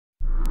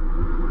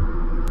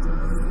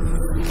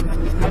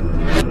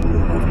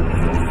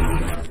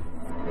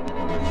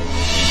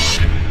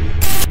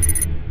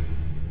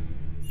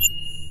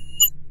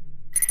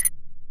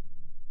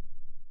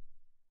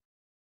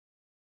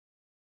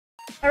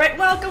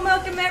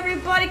welcome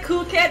everybody.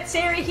 Cool Cat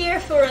Sarah here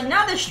for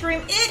another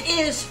stream. It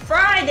is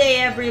Friday,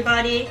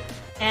 everybody,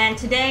 and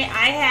today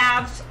I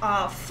have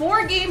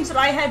 4 games that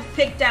I had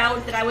picked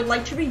out that I would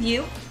like to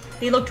review.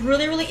 They looked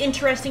really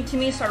interesting to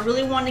me, so I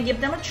really wanted to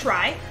give them a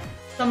try.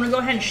 So I'm gonna go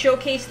ahead and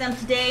showcase them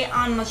today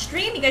on the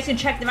stream. You guys can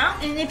check them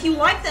out, and if you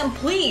like them,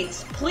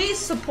 please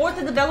support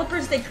the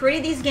developers that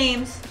created these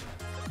games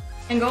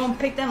and go and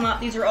pick them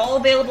up. These are all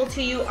available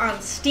to you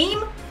on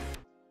Steam.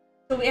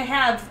 So we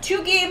have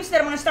 2 games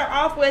that I'm going to start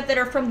off with that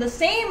are from the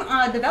same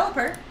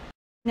developer.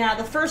 Now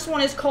the first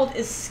one is called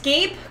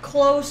Escape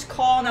Close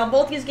Call. Now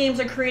both these games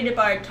are created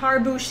by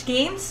Tarboosh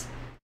Games,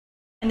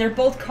 and they're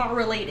both car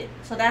related.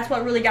 So that's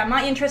what really got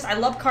my interest. I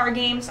love car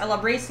games, I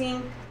love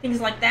racing,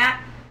 things like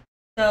that.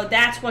 So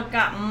that's what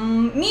got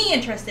me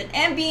interested.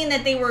 And being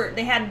that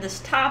they had this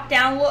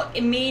top-down look,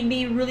 it made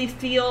me really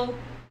feel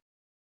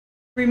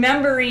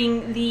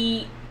remembering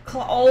the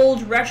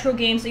old retro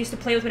games I used to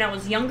play with when I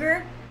was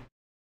younger.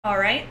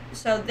 Alright,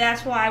 so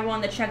that's why I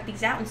wanted to check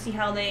these out and see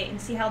how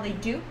they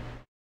do.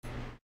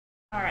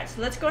 Alright,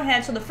 so let's go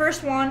ahead. So the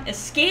first one,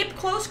 Escape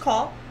Close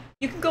Call.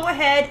 You can go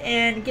ahead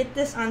and get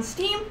this on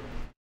Steam.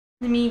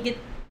 Let me get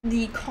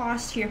the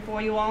cost here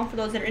for you all, for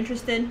those that are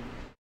interested.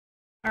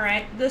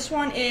 Alright, this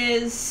one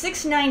is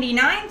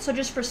 $6.99, so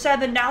just for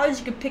 $7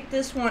 you can pick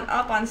this one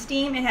up on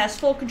Steam. It has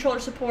full controller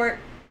support.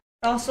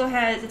 It also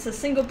has, it's a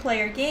single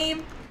player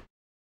game.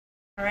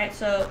 Alright,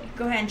 so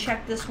go ahead and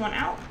check this one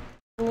out.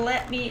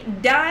 Let me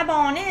dive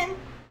on in.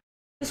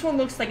 This one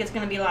looks like it's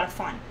going to be a lot of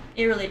fun.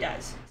 It really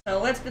does. So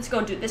let's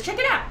go do this. Check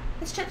it out.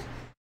 Let's check.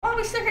 What are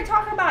we sitting here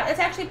talking about? Let's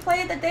actually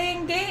play the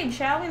dang game,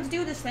 shall we? Let's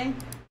do this thing.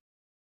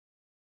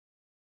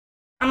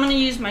 I'm going to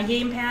use my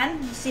gamepad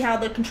to see how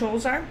the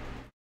controls are.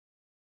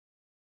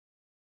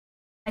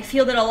 I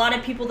feel that a lot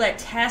of people that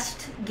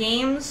test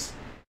games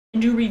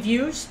and do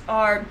reviews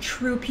are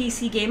true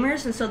PC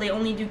gamers, and so they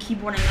only do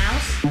keyboard and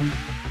mouse.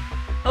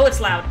 Oh, it's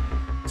loud.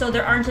 So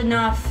there aren't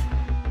enough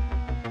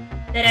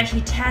that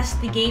actually test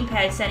the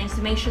gamepad settings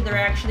to make sure they're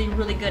actually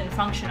really good and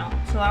functional.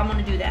 So I'm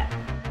gonna do that.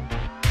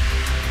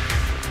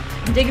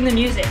 I'm digging the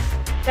music.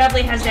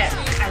 Definitely has that.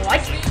 I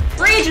like it.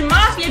 Rage and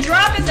Mafia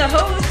drop as a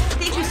host.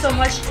 Thank you so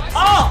much.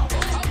 Oh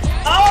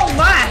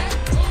my!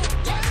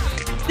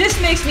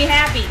 This makes me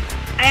happy.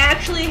 I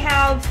actually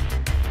have,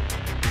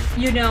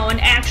 you know, an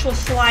actual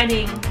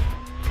sliding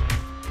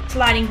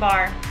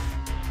bar.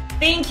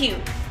 Thank you.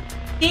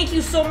 Thank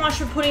you so much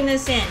for putting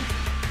this in.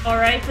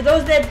 Alright, for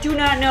those that do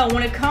not know,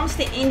 when it comes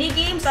to indie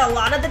games, a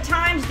lot of the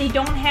times they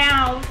don't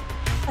have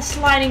a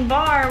sliding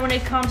bar when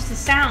it comes to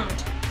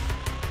sound.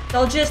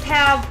 They'll just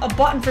have a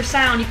button for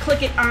sound. You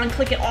click it on,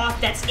 click it off,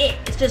 that's it.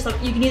 It's just like,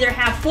 you can either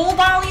have full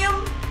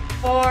volume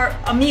or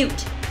a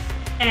mute.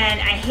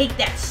 And I hate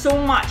that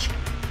so much.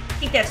 I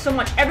hate that so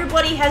much.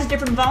 Everybody has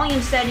different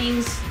volume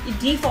settings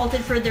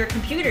defaulted for their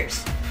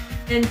computers.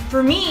 And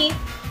for me,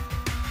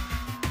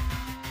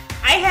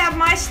 I have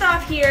my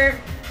stuff here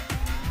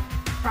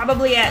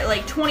probably at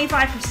like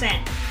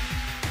 25%,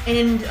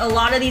 and a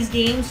lot of these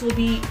games will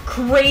be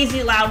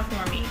crazy loud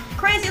for me.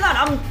 Crazy loud.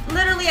 I'm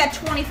literally at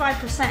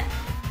 25%.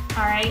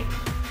 Alright?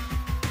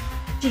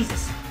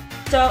 Jesus.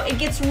 So it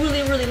gets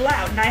really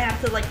loud, and I have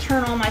to like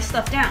turn all my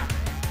stuff down.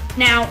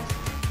 Now,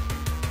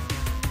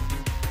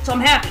 so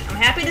I'm happy. I'm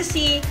happy to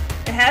see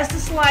it has the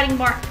sliding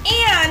bar,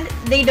 and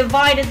they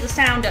divided the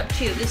sound up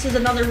too. This is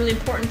another really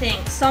important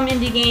thing. Some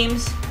indie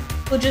games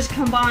will just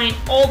combine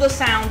all the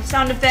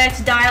sound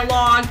effects,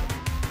 dialogue,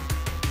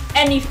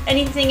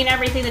 anything and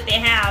everything that they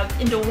have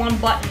into one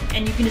button,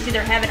 and you can just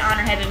either have it on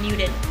or have it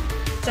muted.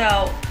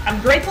 So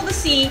I'm grateful to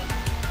see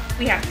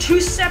we have 2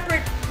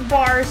 separate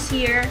bars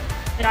here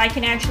that I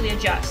can actually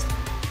adjust.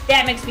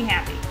 That makes me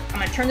happy. I'm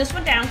going to turn this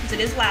one down because it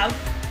is loud.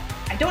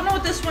 I don't know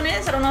what this one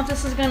is. I don't know if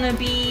this is going to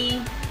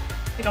be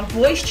like a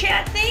voice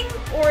chat thing,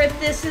 or if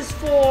this is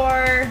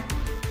for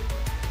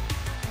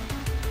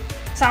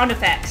sound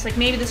effects. Like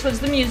maybe this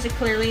one's the music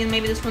clearly, and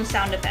maybe this one's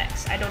sound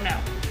effects. I don't know.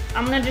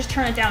 I'm going to just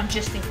turn it down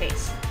just in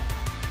case.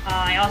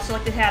 I also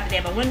like to have, they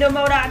have a window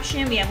mode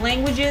option, we have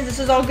languages. This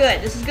is all good.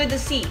 This is good to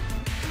see.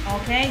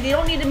 Okay, they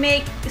don't need to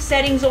make the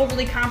settings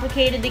overly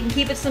complicated. They can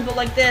keep it simple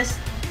like this.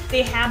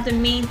 They have the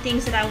main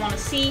things that I want to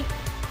see.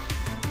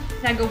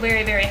 I go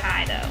very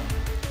high though.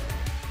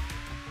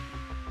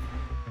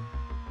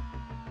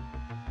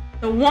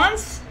 So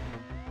once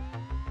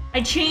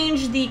I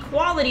changed the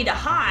quality to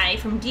high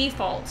from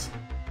default,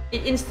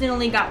 it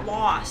instantly got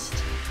lost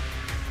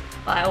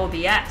by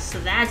OBS. So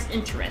that's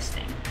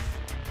interesting.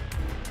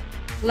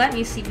 Let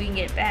me see if we can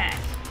get back.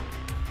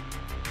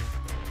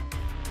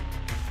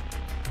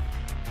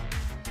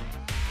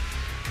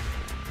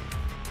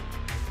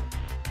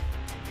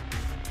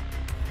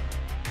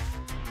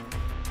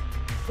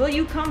 Will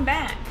you come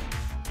back?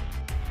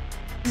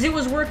 Because it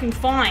was working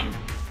fine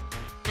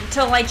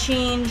until I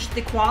changed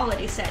the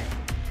quality setting,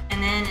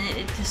 and then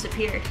it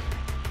disappeared.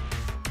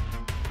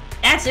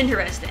 That's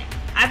interesting.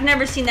 I've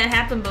never seen that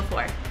happen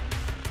before.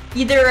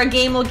 Either a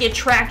game will get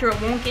tracked or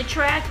it won't get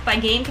tracked by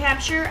game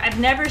capture. I've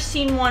never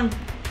seen one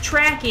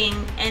tracking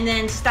and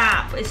then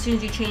stop as soon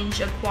as you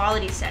change a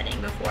quality setting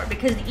before,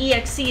 because the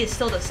EXE is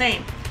still the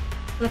same.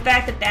 The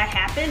fact that that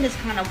happened is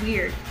kind of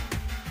weird.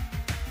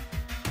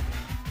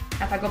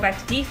 If I go back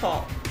to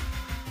default,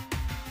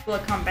 will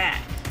it come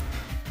back?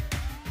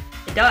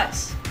 It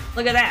does.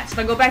 Look at that. So if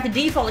I go back to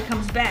default, it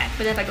comes back.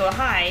 But if I go to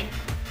high,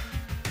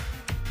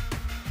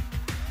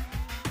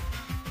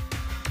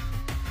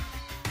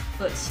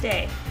 will it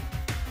stay?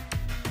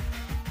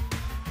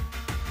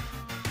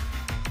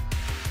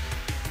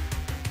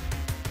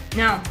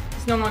 No,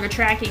 it's no longer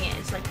tracking it.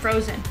 It's like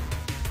frozen.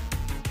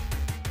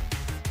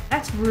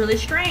 That's really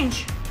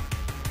strange.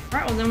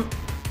 Alright, well then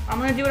I'm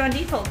gonna do it on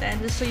default then,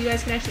 just so you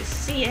guys can actually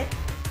see it.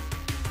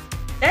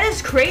 That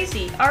is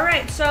crazy.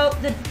 Alright, so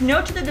the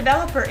note to the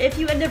developer, if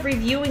you end up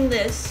reviewing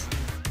this,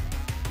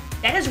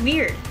 that is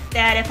weird.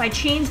 That if I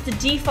change the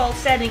default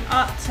setting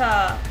up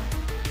to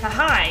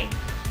high,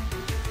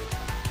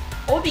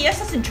 OBS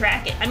doesn't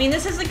track it. I mean,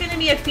 this isn't gonna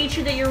be a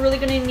feature that you're really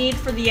gonna need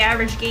for the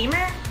average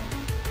gamer,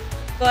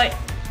 but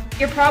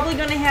you're probably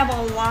going to have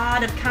a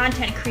lot of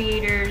content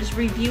creators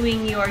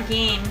reviewing your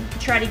game to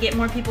try to get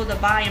more people to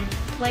buy and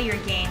play your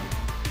game.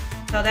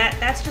 So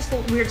that's just a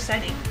weird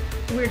setting.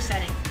 Weird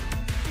setting.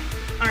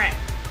 Alright.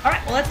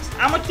 Alright, well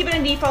I'm going to keep it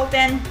in default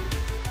then.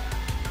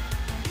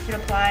 Hit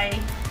apply.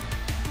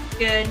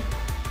 Good.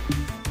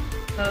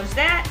 Close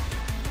that.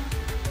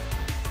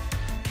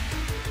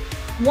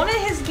 One of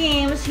his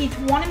games, he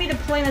wanted me to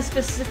play in a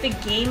specific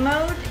game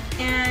mode,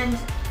 and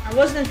I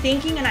wasn't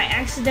thinking, and I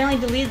accidentally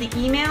deleted the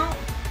email.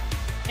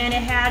 And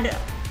it had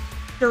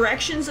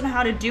directions on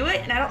how to do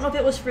it, and I don't know if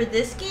it was for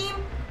this game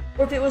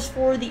or if it was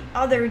for the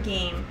other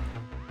game.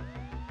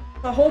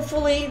 So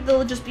hopefully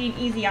there'll just be an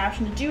easy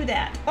option to do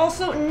that.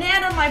 Also,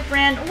 Nana, my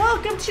friend,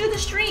 welcome to the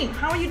stream.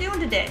 How are you doing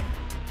today?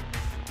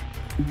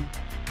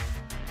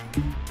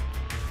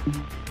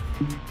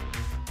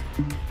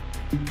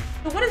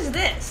 So what is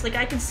this? Like,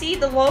 I can see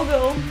the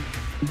logo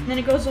and then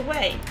it goes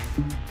away.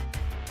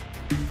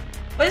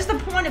 What is the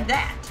point of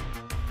that?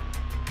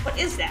 What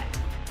is that?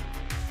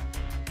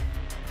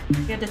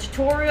 We have the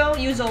tutorial,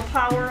 use all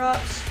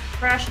power-ups,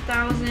 crash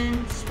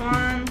 1000,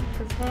 spawn,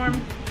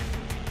 perform,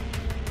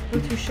 go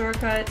through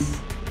shortcuts.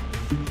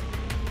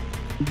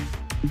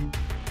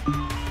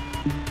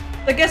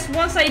 I guess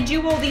once I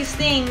do all these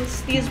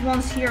things, these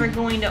ones here are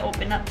going to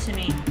open up to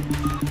me.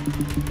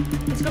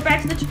 Let's go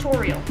back to the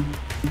tutorial.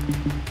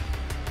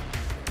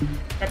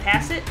 Did I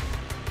pass it?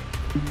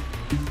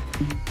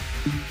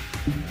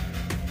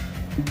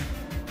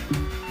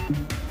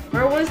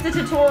 Where was the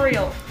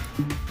tutorial?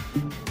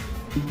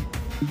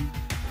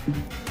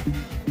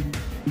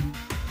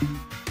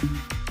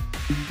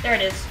 There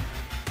it is.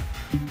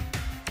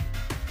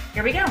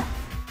 Here we go.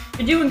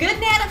 You're doing good,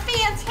 Nana.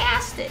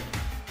 Fantastic.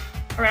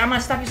 All right, I'm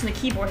gonna stop using the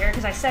keyboard here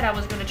because I said I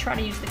was gonna try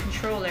to use the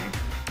controller.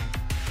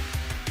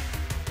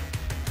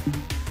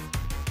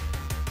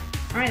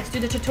 All right, let's do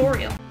the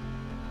tutorial.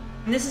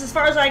 And this is as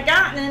far as I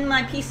got, and then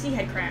my PC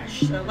had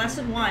crashed. So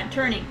lesson 1,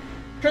 turning.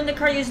 Turn the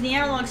car using the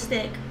analog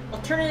stick.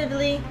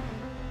 Alternatively,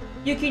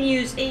 you can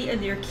use 8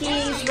 of your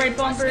keys, right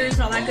bumpers,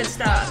 and all that good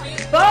stuff.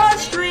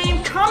 Buzz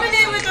Stream coming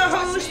in with the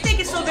host. Thank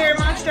you so very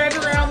much. Drive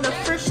around the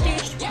first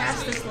stage to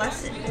pass this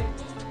lesson.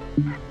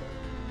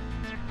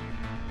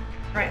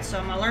 Alright, so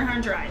I'm gonna learn how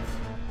to drive.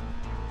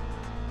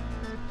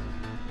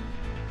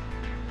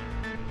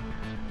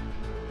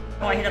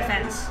 Oh, I hit a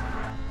fence.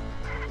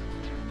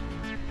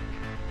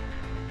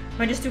 Am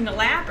I just doing a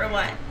lap or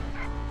what?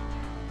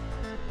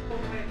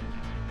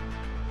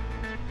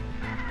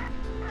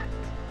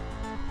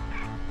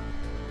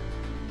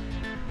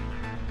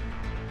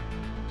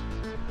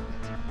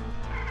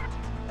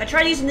 I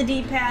tried using the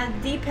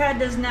D-pad. D-pad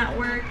does not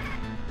work.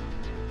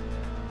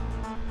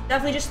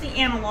 Definitely just the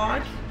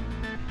analog.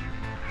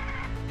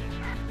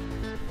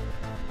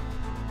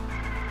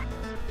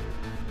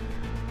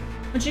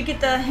 Once you get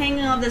the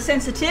hang of the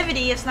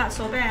sensitivity, it's not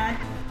so bad.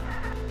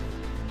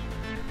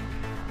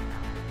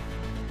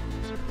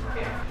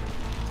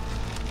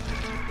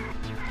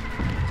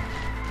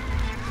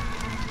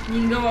 You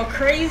can go all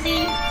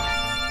crazy.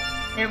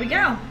 There we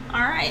go.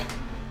 All right.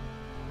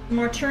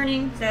 More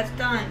turning, that's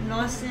done.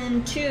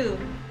 Lesson 2.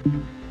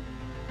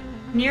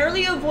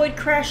 Narrowly avoid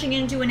crashing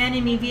into an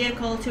enemy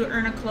vehicle to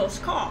earn a close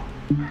call.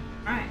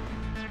 Alright.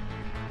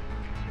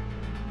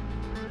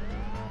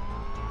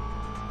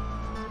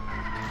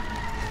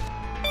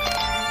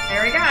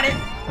 There we got it.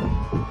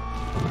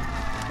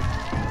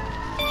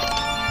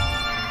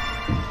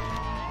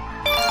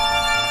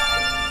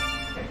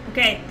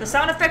 Okay, the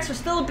sound effects are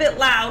still a bit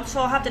loud,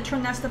 so I'll have to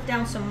turn that stuff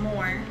down some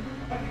more.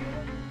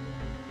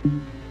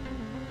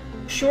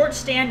 Short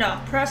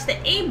standoff. Press the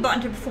A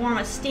button to perform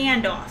a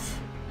standoff.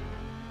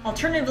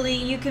 Alternatively,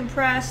 you can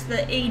press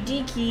the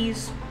AD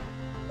keys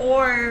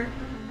or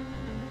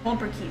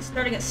bumper keys.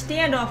 Starting a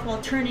standoff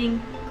while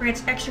turning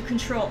grants extra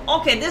control.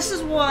 Okay, this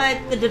is what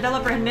the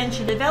developer had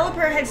mentioned. The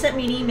developer had sent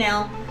me an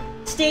email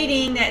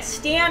stating that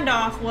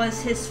standoff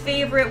was his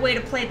favorite way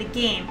to play the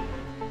game.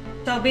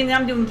 So being that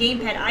I'm doing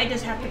gamepad, I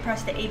just have to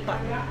press the A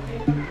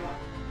button.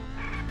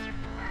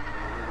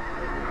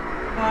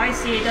 Oh, I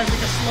see. It does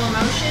like a slow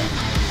motion.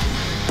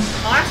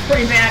 Oh, that's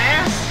pretty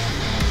badass.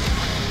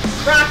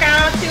 Rock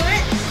out to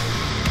it.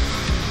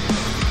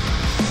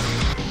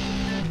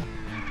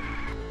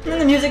 And then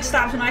the music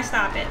stops when I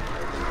stop it.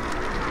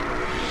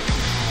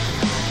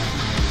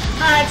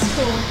 Ah, that's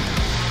cool.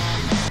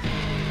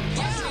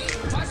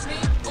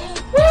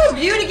 Woo!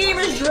 Beauty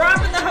Gamer's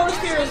dropping the host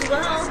here as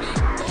well.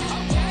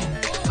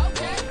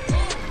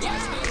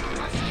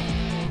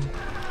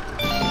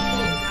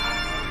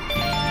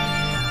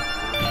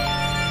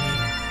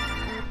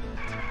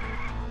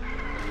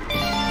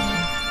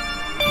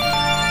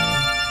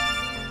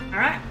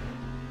 Alright.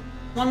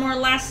 One more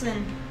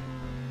lesson.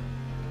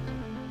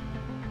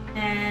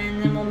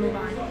 And then we'll move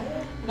on.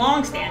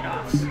 Long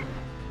standoffs.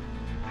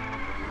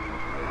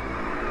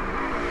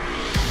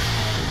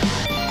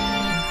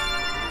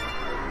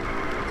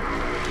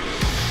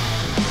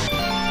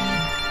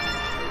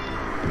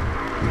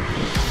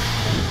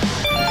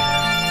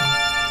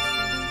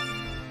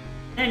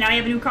 And now you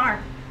have a new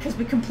car, because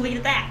we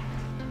completed that.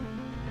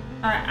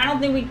 Alright, I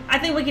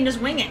think we can just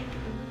wing it.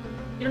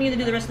 You don't need to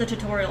do the rest of the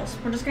tutorials.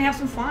 We're just gonna have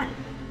some fun.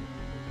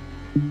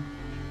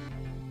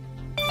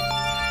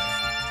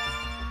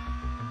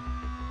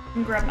 Let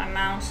me grab my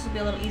mouse, it'll be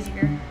a little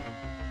easier.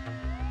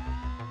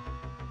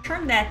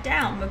 Turn that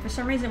down, but for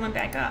some reason it went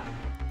back up.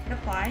 Hit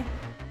apply.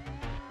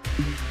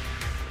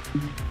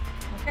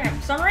 Okay,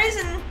 for some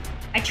reason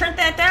I turned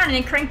that down and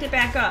it cranked it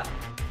back up.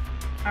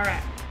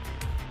 Alright.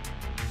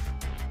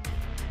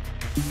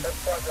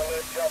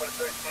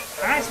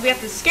 Alright, so we have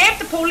to escape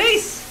the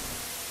police!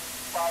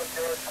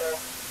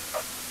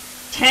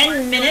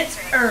 10 minutes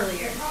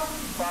earlier.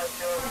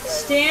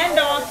 Stand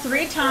off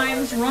 3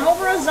 times, run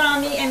over a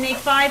zombie, and make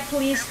 5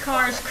 police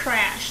cars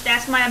crash.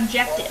 That's my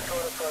objective.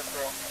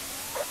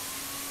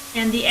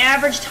 And the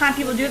average time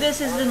people do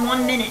this is in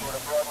 1 minute.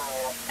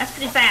 That's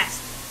pretty fast.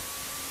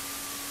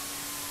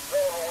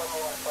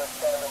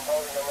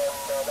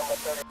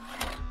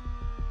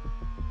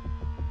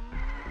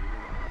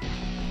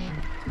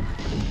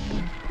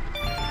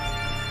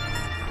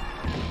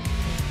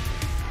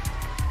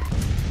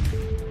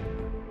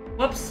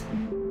 Whoops.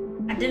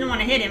 I didn't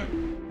want to hit him.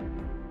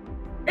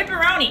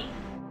 Ripperoni!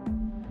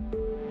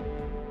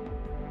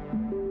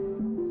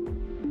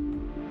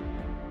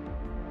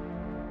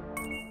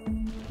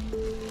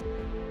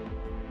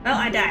 Well,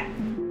 I died.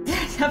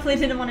 Definitely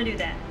didn't want to do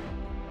that.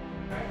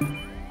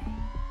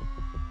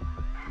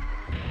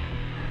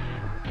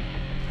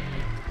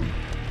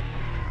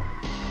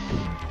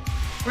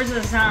 Where's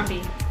the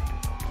zombie?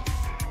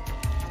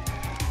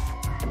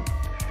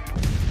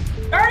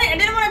 Darn it! I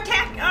didn't want to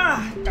attack!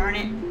 Ah, darn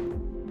it.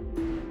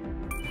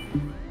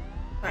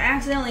 I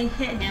accidentally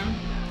hit him.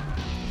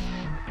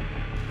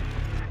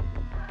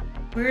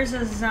 Where's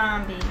a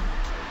zombie?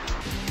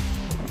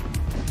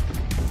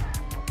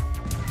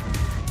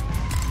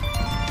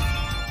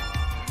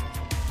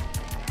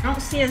 I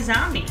don't see a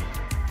zombie.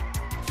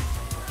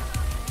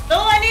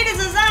 All I need is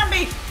a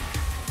zombie!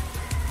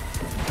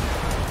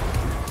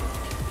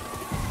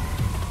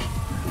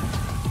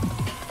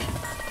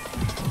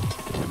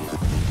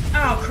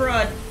 Oh,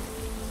 crud.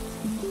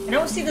 I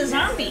don't see the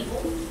zombie.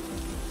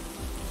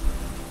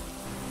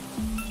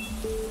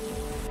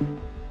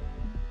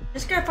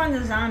 Just gotta find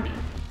the zombie.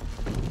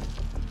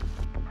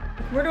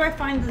 Where do I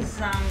find the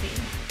zombie?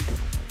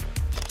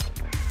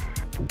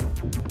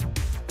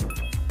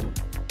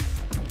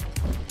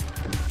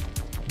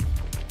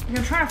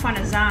 I'm trying to find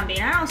a zombie.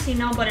 I don't see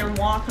nobody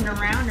walking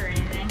around or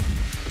anything.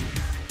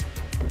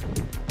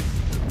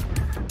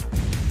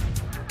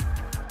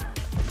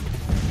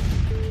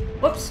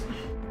 Whoops.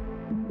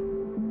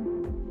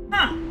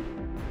 Huh.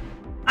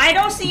 I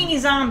don't see any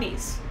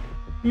zombies.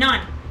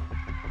 None.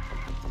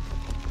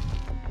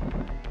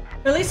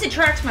 At least it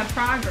tracks my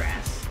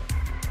progress.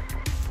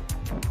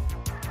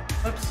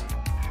 Whoops.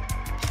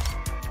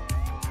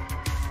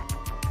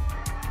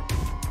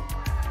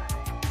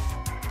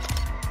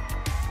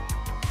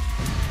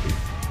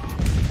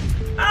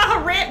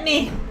 Oh, rip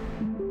me!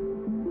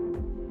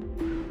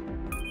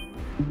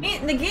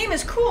 Man, the game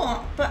is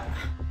cool, but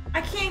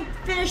I can't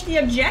finish the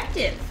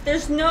objective.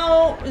 There's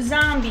no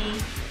zombie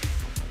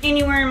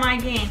anywhere in my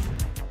game.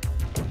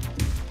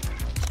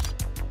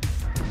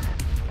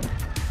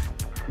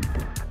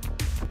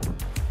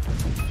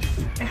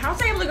 How's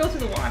I able to go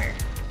through the water?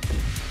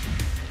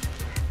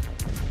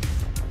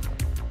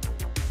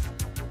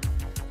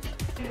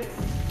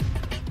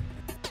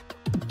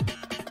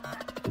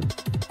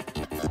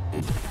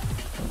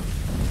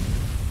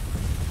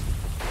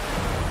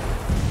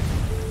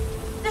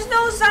 There's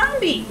no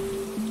zombie!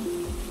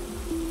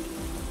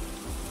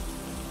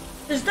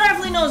 There's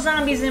definitely no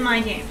zombies in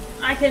my game.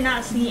 I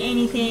cannot see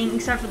anything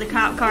except for the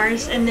cop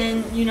cars and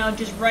then, you know,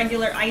 just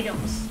regular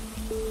items.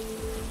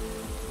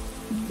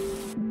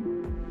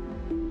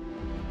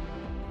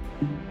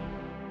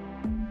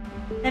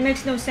 That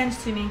makes no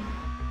sense to me.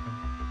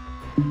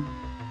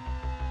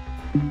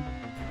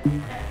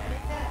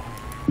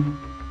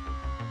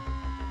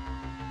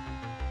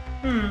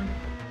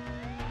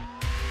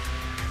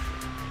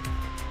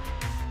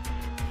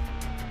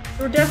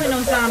 There were definitely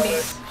no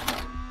zombies.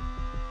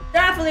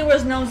 definitely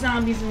was no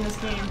zombies in this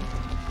game.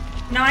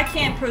 Now I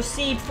can't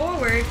proceed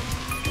forward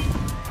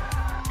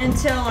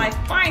until I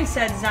find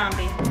said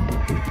zombie.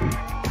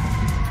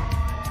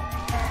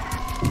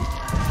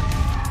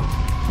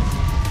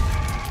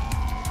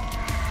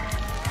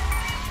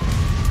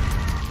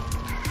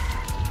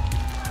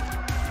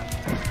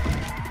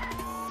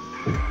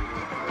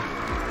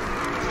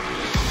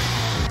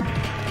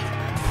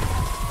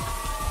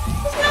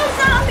 There's no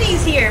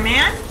zombies here,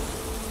 man.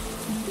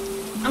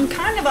 I'm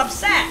kind of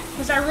upset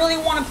because I really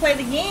want to play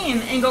the game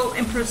and go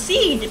and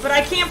proceed, but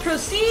I can't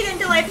proceed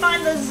until I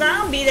find the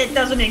zombie that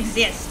doesn't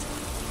exist.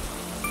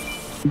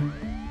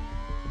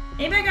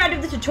 Maybe I gotta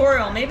do the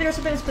tutorial. Maybe there's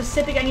something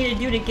specific I need to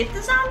do to get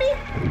the zombie?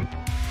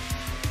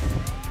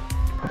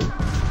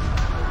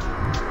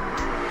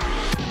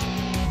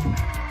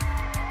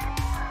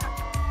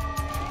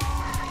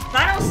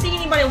 I don't see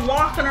anybody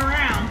walking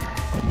around.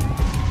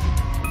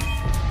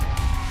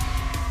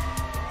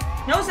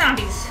 No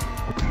zombies.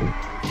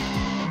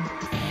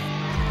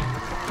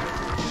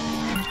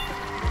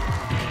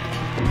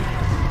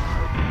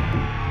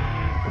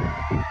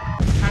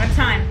 Out of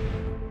time.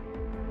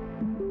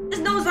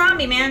 There's no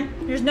zombie, man.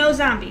 There's no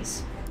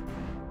zombies.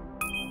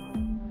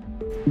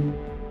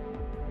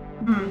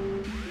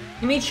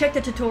 Let me check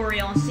the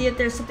tutorial and see if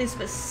there's something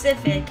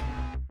specific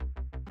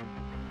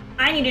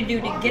I need to do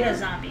to get a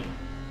zombie.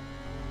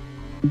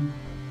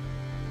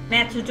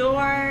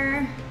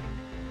 Matador.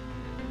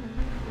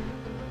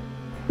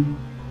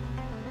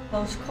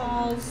 Close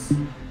calls.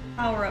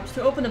 Power-ups.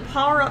 To open the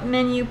power-up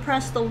menu,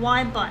 press the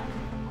Y button.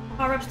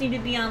 Power-ups need to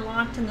be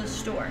unlocked in the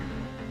store.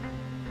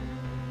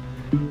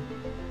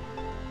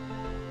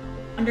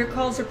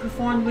 Undercalls are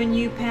performed when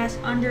you pass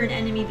under an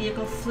enemy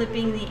vehicle,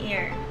 flipping the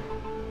air.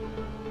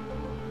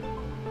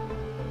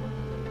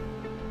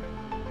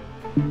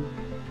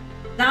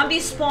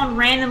 Zombies spawn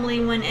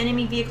randomly when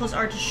enemy vehicles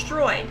are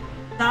destroyed.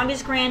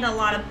 Zombies grant a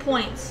lot of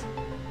points.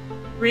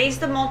 Raise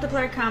the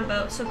multiplayer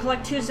combo, so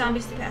collect 2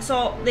 zombies to pass.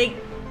 So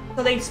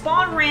they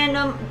spawn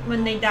random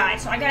when they die.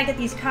 So I gotta get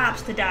these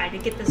cops to die to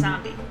get the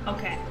zombie.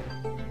 Okay.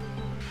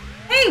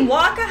 Hey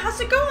Waka,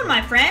 how's it going,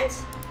 my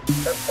friends?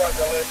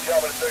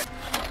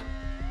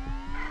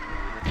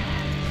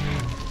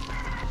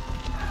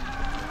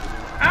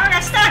 Oh, I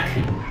got stuck!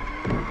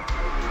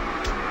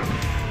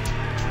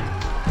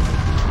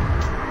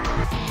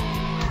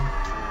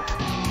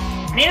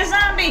 I need a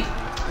zombie!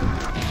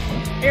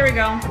 Here we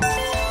go.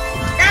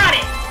 Got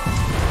it!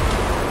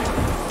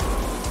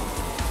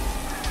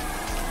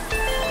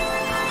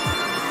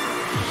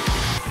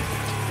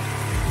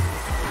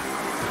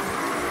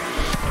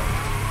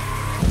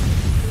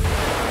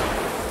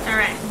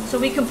 Alright, so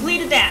we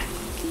completed that.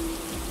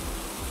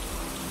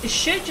 It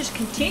should just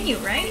continue,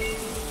 right?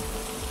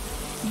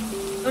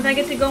 Don't I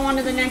get to go on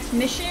to the next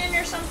mission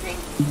or something?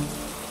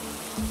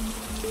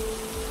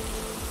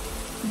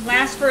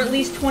 Lasts for at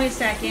least 20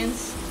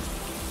 seconds.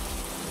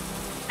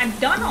 I've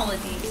done all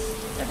of these.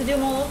 Do I have to do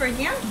them all over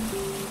again?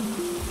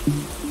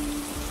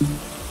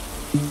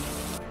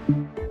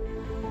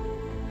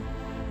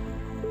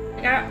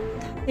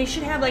 They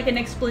should have like an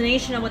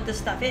explanation of what this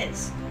stuff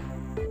is.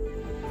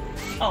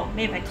 Oh,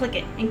 maybe if I click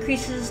it.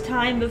 Increases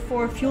time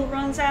before fuel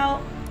runs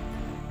out.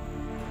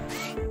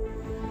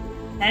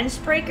 Fence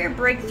breaker,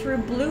 break through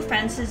blue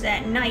fences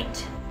at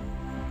night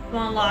to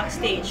unlock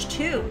stage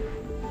 2.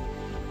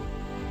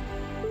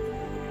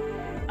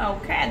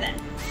 Okay then.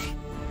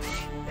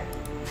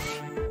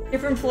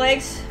 Different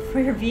flags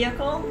for your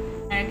vehicle.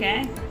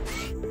 Okay.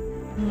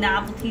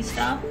 Novelty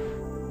stuff.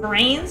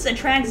 Brains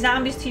attract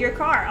zombies to your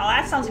car. Oh,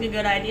 that sounds like a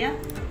good idea.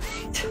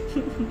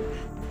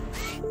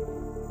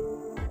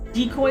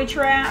 Decoy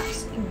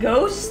traps.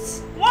 Ghosts?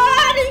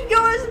 What? He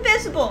goes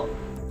invisible.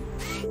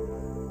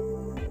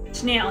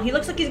 Snail. He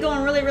looks like he's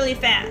going really, really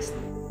fast.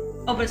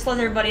 Oh, but it slows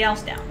everybody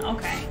else down.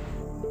 Okay.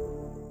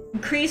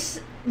 Increase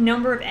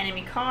number of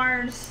enemy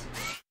cars.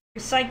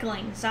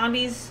 Recycling.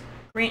 Zombies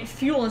grant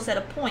fuel instead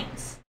of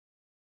points.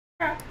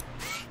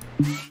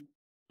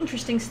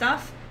 Interesting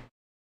stuff.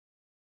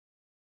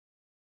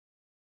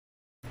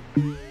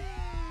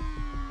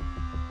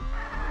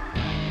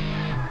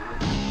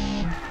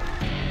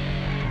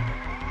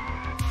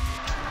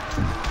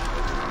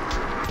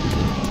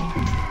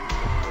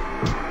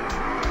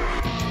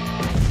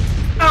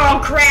 Oh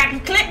crap, you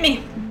clipped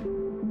me!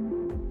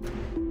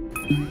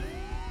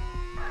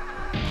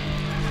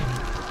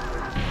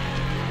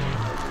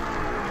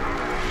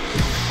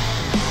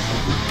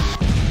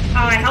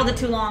 Oh, I held it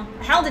too long.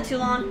 I held it too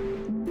long.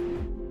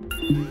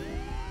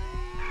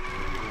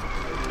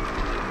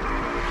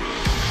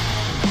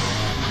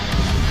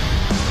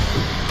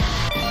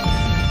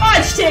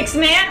 Oh, sticks,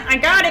 man! I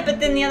got it, but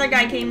then the other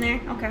guy came there.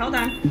 Okay, hold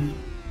on.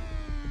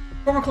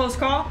 One more close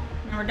call,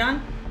 and we're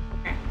done.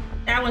 Okay.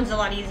 That one's a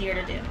lot easier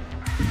to do.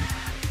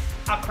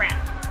 Oh, crap.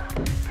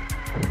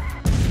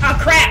 Oh,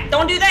 crap!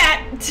 Don't do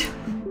that!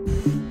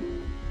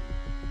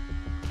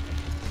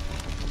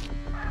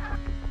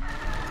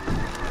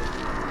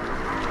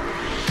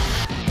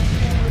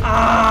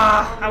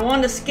 Ah, I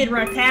wanted to skid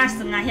right past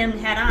him, not hit him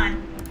head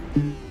on.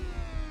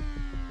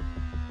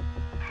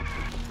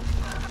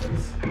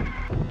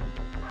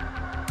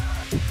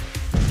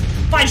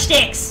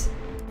 sticks!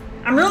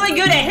 I'm really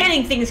good at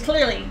hitting things,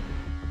 clearly.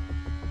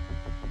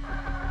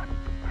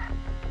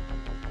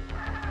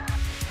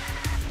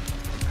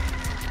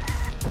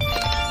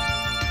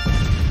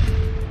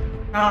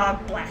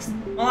 Blast.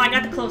 Well, I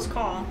got the close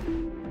call.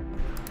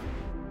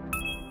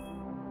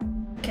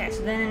 Okay,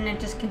 so then it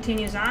just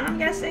continues on, I'm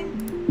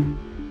guessing.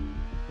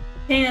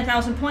 Gain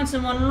 1,000 points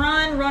in one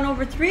run, run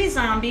over 3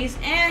 zombies,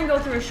 and go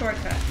through a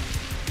shortcut.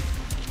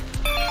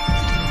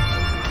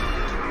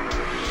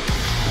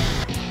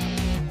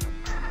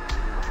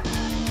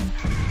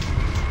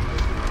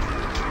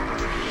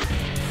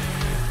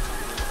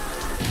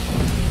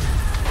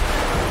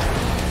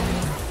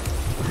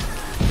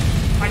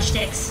 Watch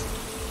sticks.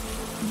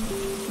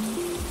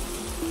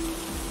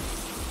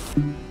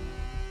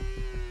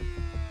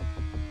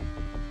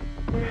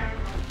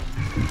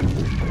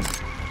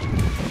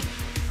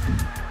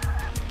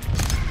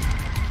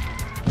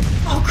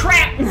 Oh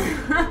crap!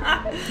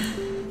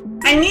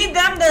 I need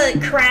them to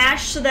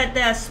crash so that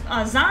the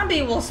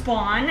zombie will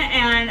spawn,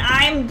 and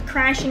I'm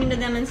crashing into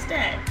them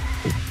instead.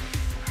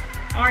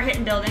 Or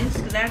hitting buildings,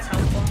 because that's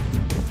helpful.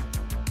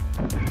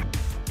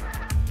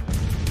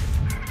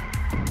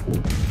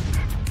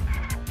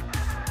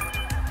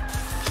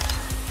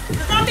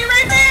 The zombie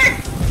right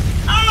there!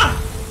 Ah!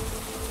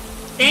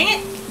 Dang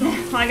it!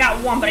 Well, I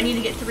got 1, but I need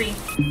to get 3.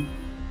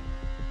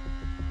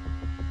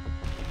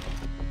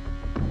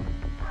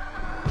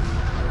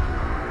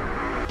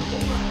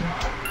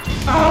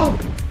 Oh!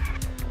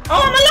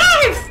 Oh, I'm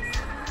alive!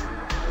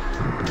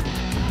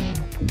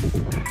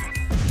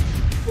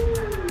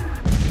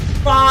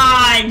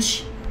 Fudge!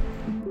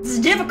 This is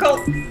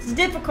difficult. This is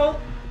difficult.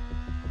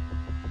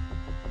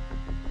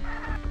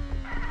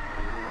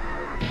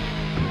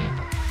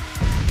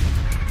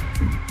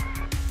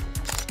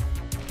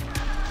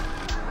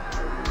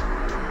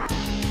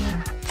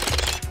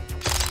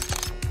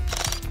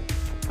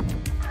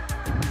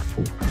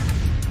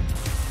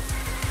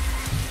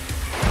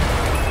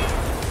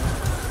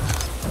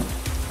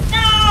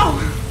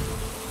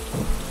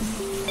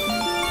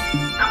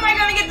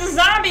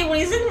 When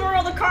he's in where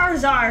all the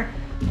cars are.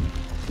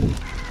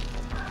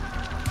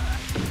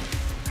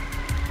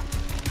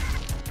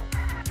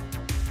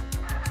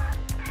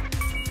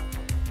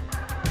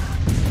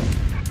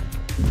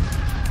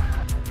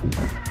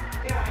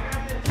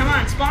 Come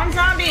on, spawn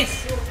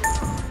zombies.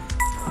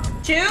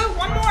 2,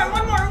 1 more,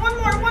 1 more, 1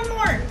 more, 1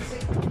 more.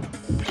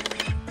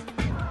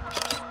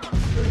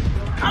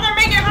 Oh, they're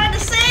making it hard to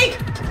see.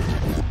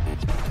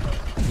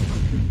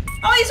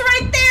 Oh, he's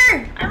right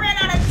there. I ran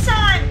out of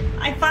time.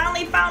 I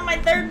finally found my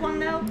 3rd one,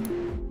 though.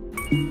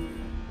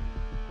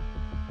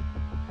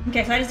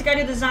 Okay, so I just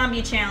gotta do the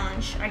zombie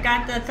challenge. I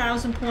got the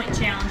 1,000-point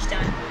challenge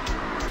done.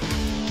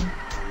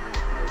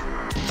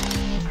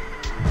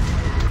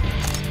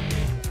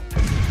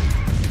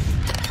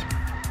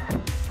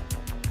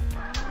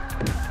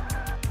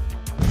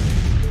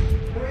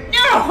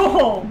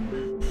 No!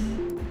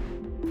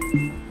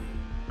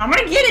 I'm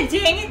gonna get it,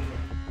 dang it!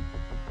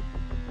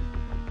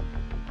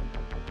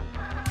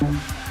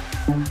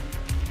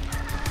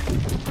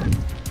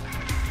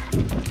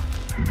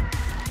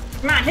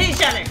 Come on, hit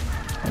each other.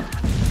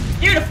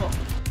 Beautiful.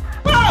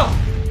 Whoa!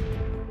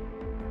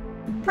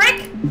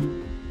 Prick!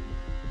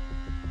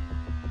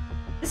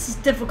 This is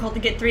difficult to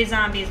get 3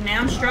 zombies,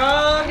 man. I'm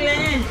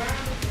struggling.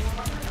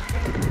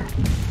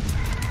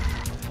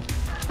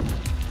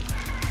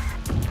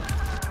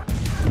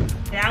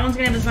 That one's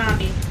gonna have a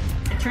zombie.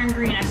 It turned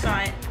green, I saw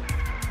it.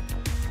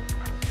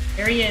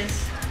 There he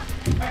is.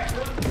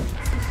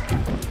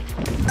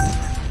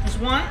 There's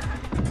one.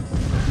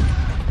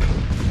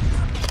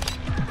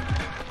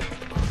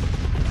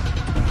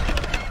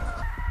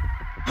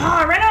 Oh,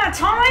 I ran out of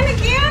time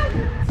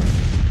again?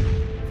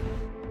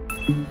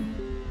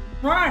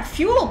 Run out of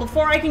fuel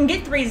before I can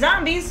get 3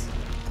 zombies.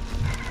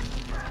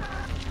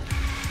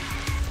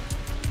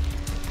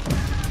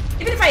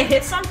 Even if I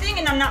hit something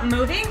and I'm not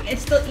moving, it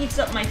still eats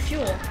up my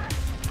fuel.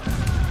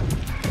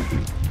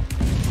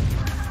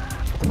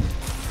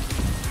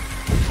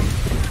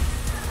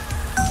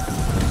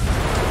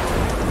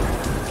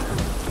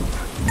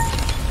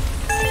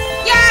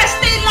 Yes,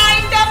 they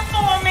lined up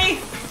for me!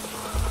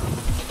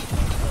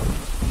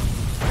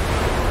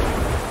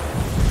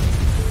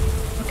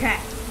 Okay,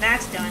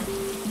 that's done.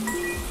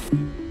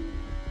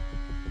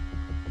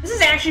 This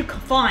is actually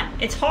fun.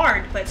 It's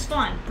hard, but it's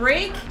fun.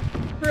 Break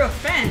through a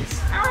fence.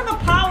 I don't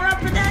have a power up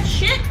for that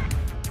shit.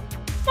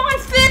 Spawn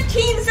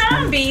 15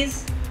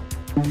 zombies.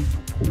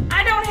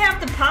 I don't have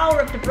the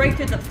power up to break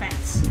through the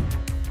fence.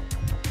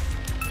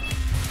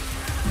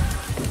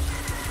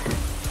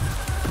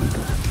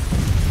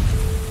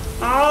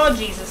 Oh,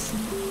 Jesus.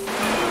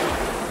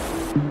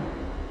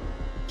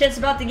 Shit's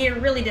about to get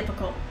really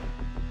difficult.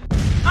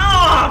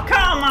 Oh,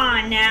 come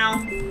on now.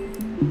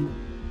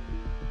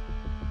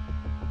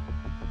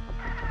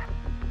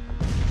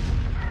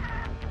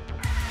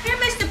 Here,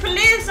 Mr.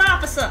 Police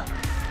Officer.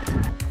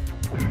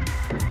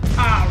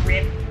 Oh,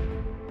 rip.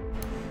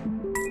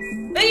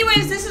 But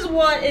anyways, this is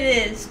what it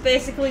is.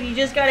 Basically, you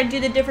just gotta do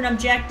the different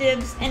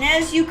objectives, and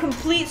as you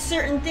complete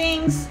certain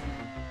things,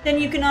 then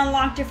you can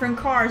unlock different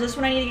cars. This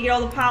one I need to get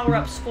all the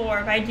power-ups for.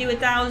 If I do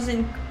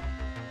 1,000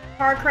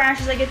 car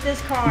crashes, I get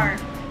this car.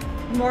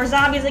 The more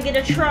zombies, I get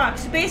a truck.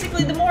 So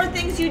basically, the more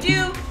things you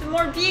do, the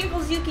more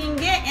vehicles you can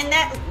get. And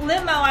that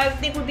limo, I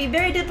think, would be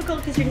very difficult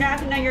because you're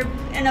not you're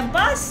in a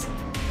bus.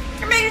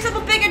 You're making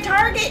yourself a bigger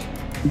target.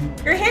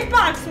 Your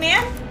hitbox,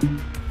 man.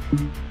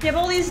 You have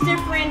all these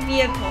different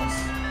vehicles.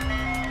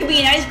 It could be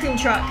an ice cream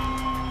truck.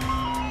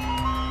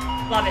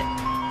 Love it.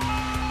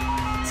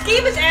 This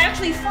game is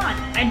actually fun.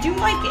 I do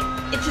like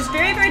it. It's just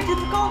very, very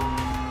difficult.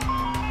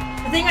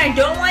 The thing I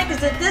don't like is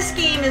that this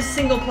game is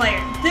single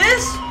player.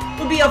 This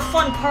would be a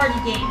fun party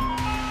game.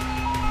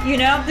 You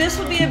know, this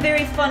would be a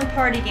very fun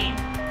party game.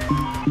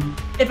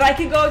 If I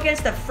could go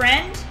against a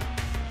friend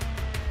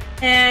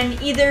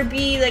and either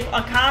be like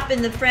a cop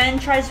and the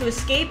friend tries to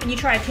escape and you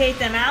try to take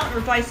them out, or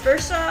vice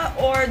versa,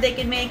 or they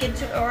could make it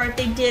to, or if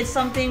they did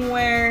something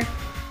where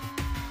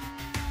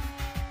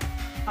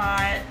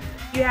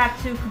you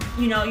have to,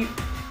 you know,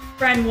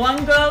 friend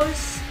 1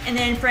 goes and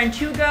then friend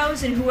 2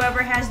 goes, and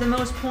whoever has the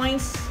most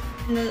points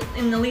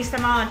in the least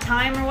amount of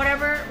time or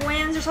whatever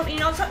wins, or something, you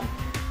know,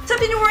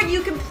 something where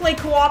you can play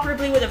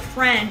cooperatively with a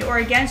friend or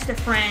against a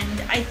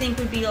friend, I think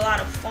would be a lot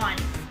of fun.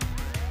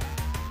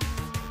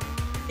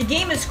 The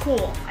game is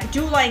cool. I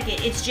do like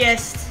it. It's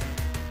just,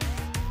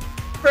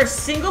 for a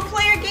single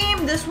player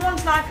game, this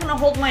one's not going to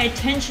hold my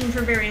attention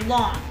for very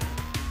long.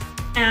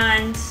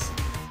 And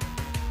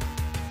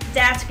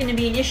that's going to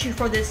be an issue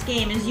for this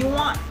game, is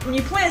when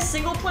you play a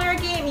single player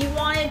game, you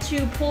want it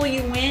to pull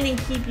you in and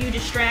keep you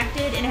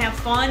distracted and have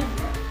fun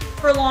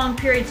for long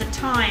periods of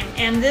time.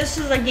 And this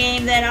is a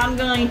game that I'm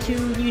going to,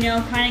 you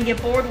know, kind of get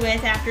bored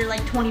with after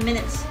like 20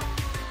 minutes.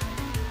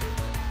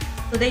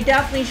 So they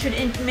definitely should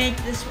make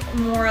this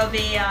more of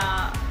a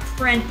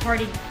friend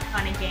party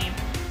kind of game.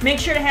 Make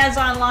sure it has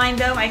online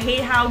though. I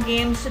hate how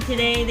games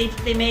today,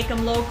 they make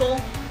them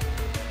local.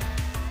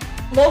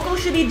 Local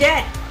should be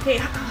dead. Okay,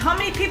 how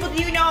many people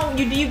do you know,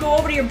 do you go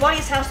over to your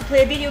buddy's house to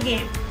play a video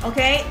game?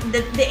 Okay,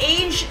 the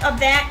age of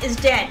that is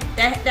dead.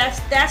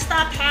 That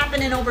stopped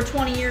happening over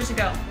 20 years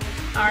ago.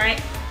 All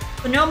right,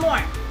 so no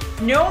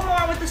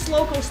more with this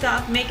local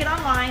stuff. Make it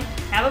online.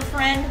 Have a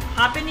friend,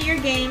 hop into your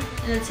game,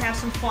 and let's have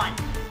some fun.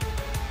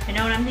 You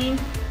know what I mean?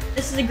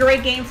 This is a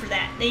great game for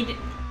that.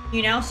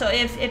 You know, so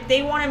if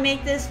they want to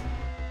make this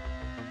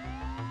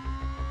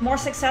more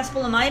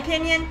successful, in my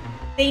opinion,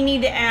 they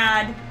need to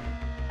add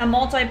a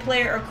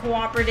multiplayer or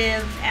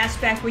cooperative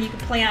aspect where you can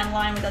play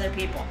online with other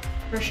people,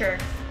 for sure.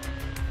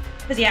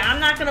 Because yeah, I'm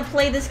not going to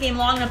play this game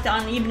long enough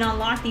to even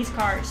unlock these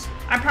cars.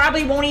 I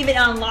probably won't even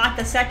unlock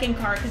the second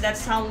car because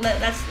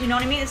you know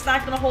what I mean? It's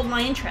not going to hold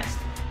my interest.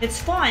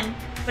 It's fun,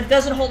 but it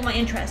doesn't hold my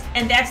interest.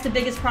 And that's the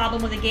biggest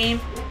problem with the game.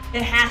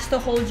 It has to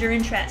hold your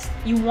interest.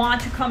 You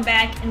want to come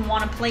back and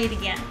want to play it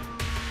again.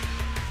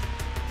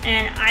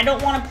 And I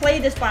don't want to play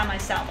this by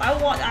myself. I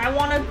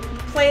want to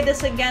play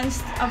this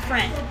against a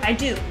friend. I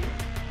do.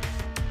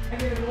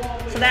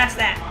 So that's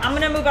that. I'm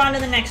gonna move on to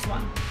the next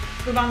one.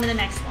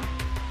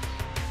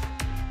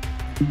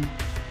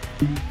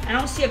 I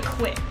don't see a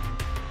quit.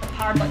 The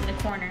power button in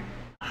the corner.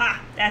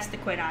 Aha, that's the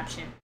quit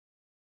option.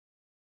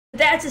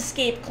 That's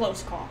escape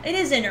close call. It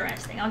is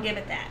interesting, I'll give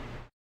it that.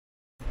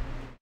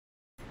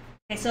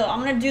 Okay, so I'm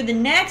gonna do the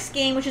next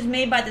game, which is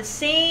made by the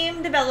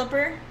same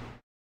developer.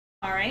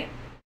 Alright.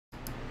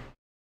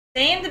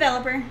 Same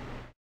developer.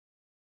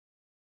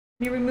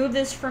 Let me remove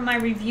this from my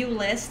review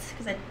list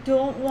because I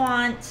don't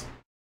want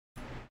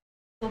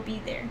to be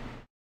there.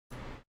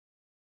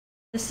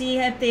 To see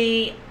if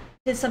they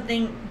did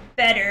something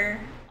better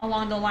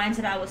along the lines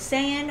that I was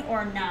saying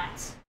or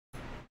not.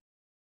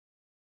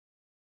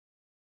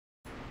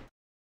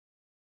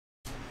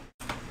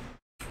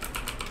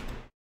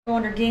 Go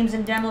under games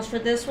and demos for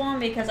this one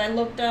because I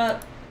looked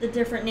up the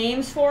different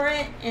names for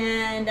it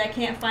and I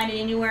can't find it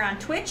anywhere on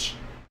Twitch.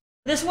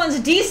 This one's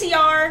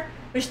DCR,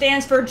 which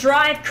stands for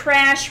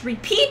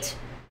Drive.Crash.Repeat. It's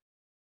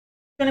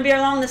going to be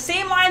along the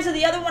same lines of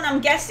the other one, I'm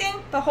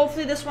guessing, but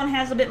hopefully this one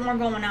has a bit more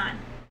going on.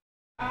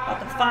 I'll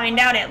have to find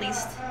out at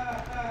least.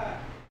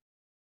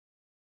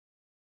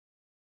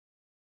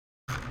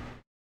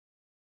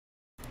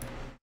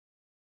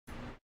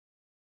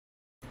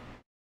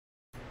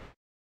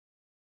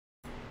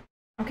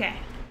 Okay.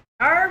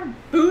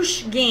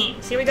 Tarboosh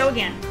Games. Here we go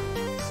again.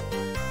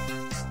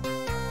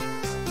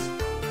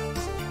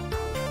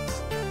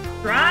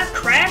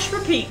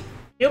 Drive.Crash.Repeat.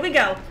 Here we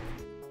go.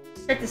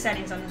 Check the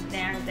settings on this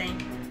damn thing.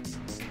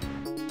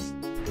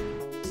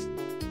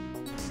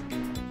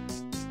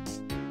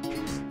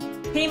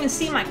 Can't even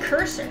see my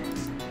cursor.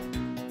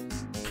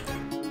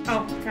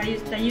 Oh, gotta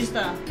use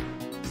the...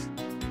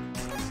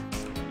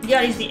 You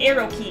gotta use the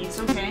arrow keys,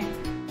 okay.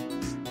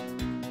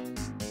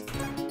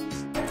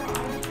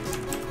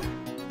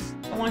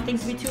 Don't want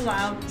things to be too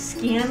loud.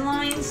 Scan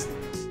lines,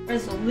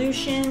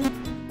 resolution.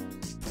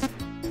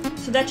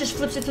 So that just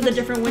flips it to the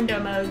different window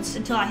modes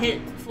until I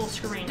hit full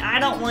screen. I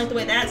don't like the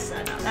way that's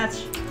set up.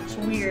 That's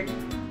weird.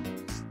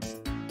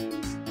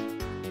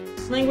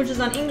 Language is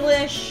on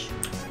English.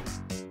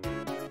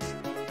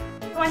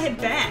 How do I hit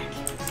back?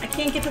 I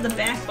can't get to the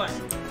back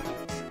button.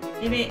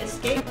 Maybe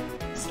escape?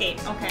 Escape,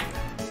 okay.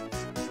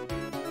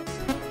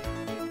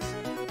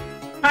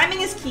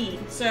 Timing is key,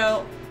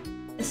 so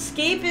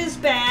escape is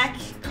back.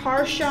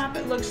 Car shop,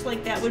 it looks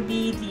like that would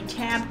be the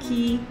tab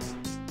key.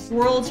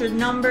 Worlds are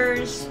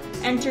numbers.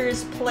 Enter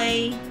is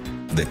play.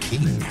 The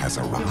king has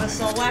arrived. Give a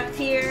select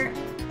here.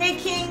 Hey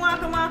king,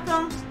 welcome,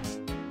 welcome.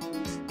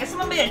 Guess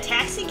someone made a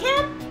taxi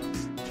cab?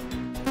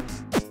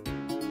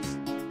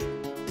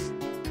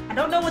 I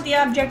don't know what the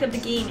object of the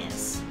game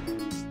is.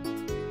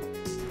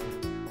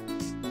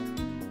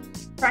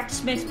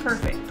 Practice makes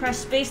perfect. Press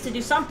space to do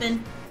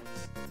something.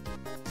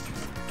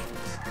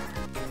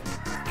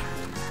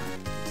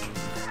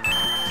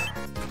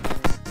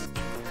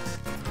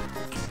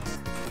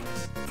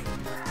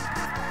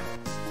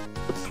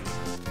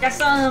 Got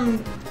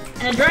some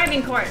in a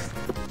driving course.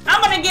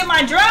 I'm gonna get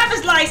my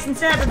driver's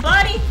license,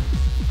 everybody!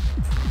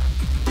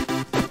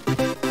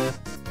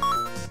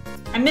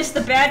 I missed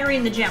the battery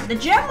in the gem. The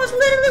gem was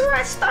literally where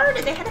I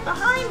started. They had it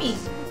behind me.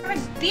 What kind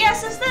of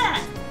BS is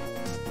that?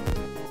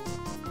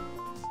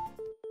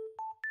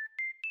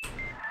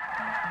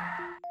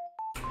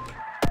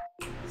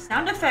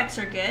 Sound effects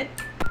are good.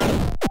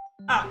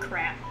 Oh,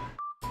 crap.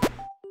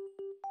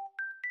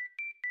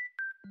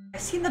 I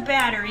see the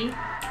battery.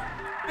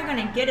 I'm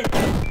gonna get it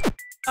then.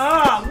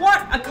 Oh,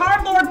 what? A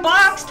cardboard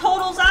box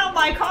totals out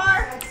my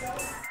car?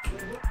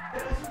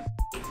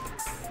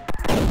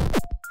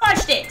 Fudge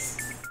sticks!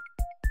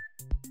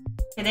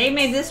 Okay, they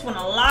made this one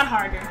a lot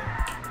harder.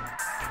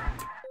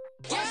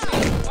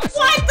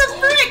 What the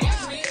frick?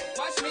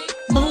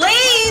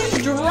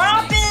 Blaze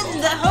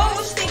dropping the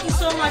host. Thank you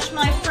so much,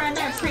 my friend.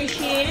 I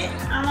appreciate it.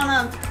 I'm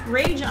gonna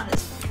rage on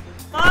this.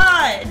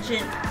 Fudge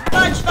and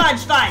fudge,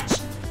 fudge, fudge.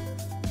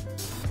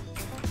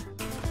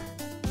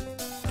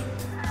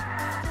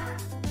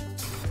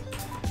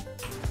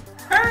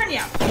 Turn,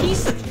 you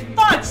piece of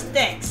fudge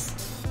sticks!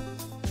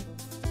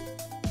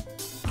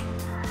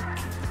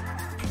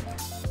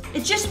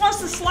 It just wants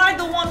to slide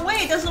the one way.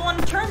 It doesn't want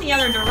to turn the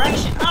other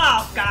direction.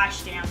 Oh,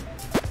 gosh damn.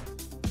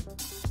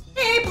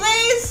 Hey,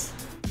 Blaze!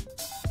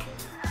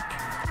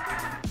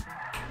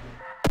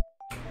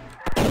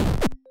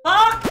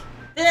 Fuck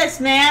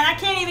this, man. I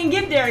can't even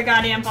get there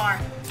goddamn far.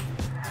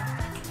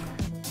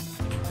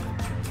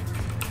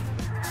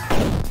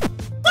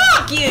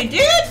 Fuck you,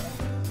 dude!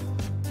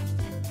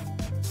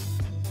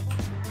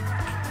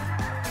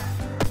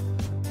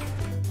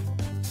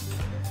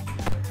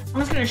 I'm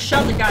just gonna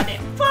shove the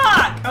goddamn.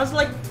 Fuck! I was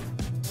like,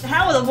 the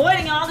hell with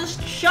avoiding all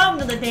this shove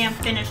to the damn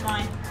finish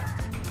line.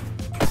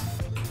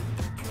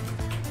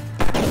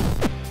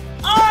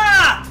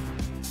 Ah!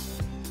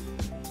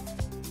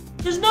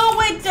 There's no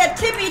way that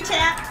tippy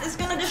tap is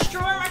gonna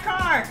destroy my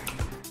car.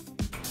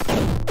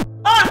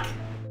 Fuck!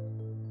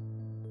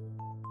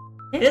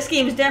 Yeah, this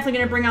game is definitely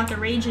gonna bring out the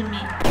rage in me.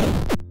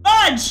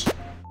 Fudge!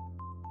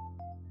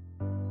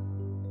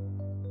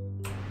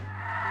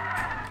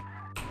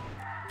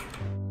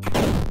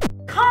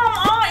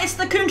 It's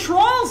the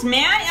controls,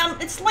 man!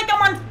 It's like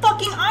I'm on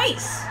fucking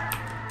ice!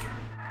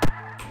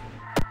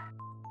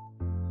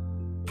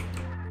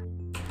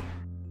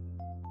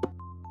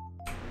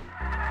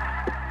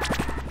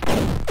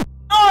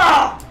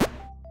 Oh!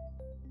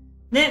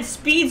 Then it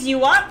speeds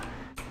you up?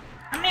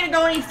 I don't need to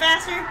go any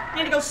faster. I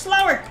need to go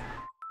slower.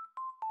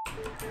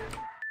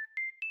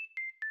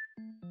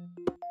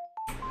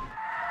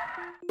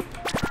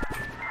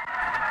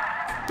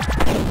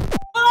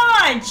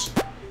 Fudge!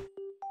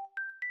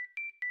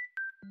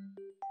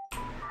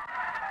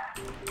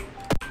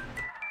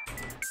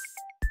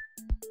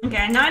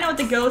 Okay, now I know what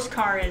the ghost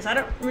car is. I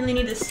don't really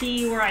need to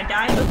see where I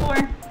died before.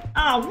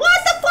 Oh,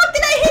 what the fuck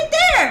did I hit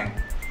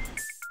there?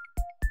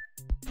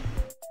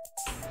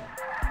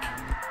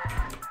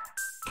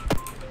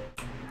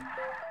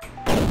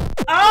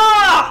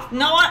 Oh! You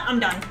know what? I'm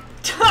done.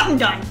 I'm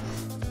done.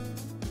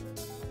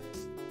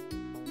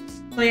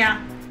 So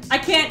yeah, I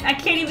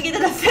can't even get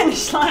to the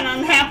finish line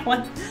on that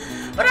one.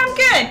 But I'm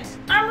good.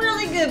 I'm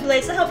really good,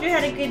 Blaze. I hope you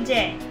had a good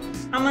day.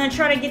 I'm gonna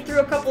try to get through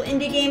a couple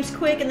indie games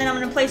quick, and then I'm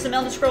gonna play some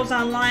Elder Scrolls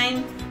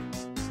Online.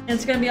 And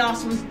it's gonna be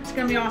awesome. It's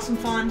gonna be awesome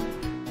fun.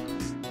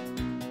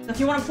 So if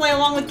you want to play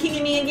along with King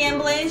and me again,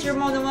 Blaze, you're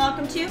more than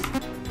welcome to.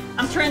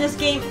 I'm turning this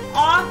game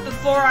off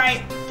before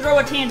I throw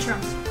a tantrum.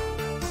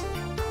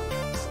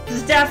 This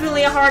is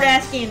definitely a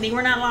hard-ass game. They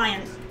were not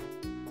lying.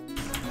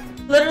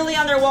 Literally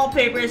on their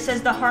wallpaper, it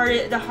says the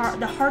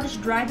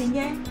hardest driving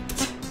game.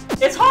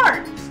 It's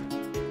hard.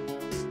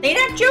 They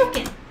not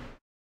joking.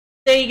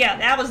 There you go.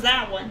 That was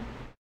that one.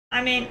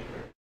 I mean,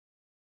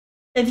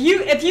 if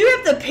you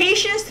have the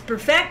patience to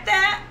perfect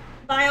that,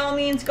 by all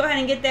means, go ahead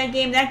and get that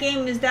game. That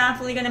game is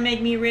definitely gonna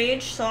make me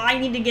rage. So I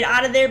need to get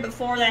out of there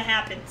before that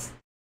happens.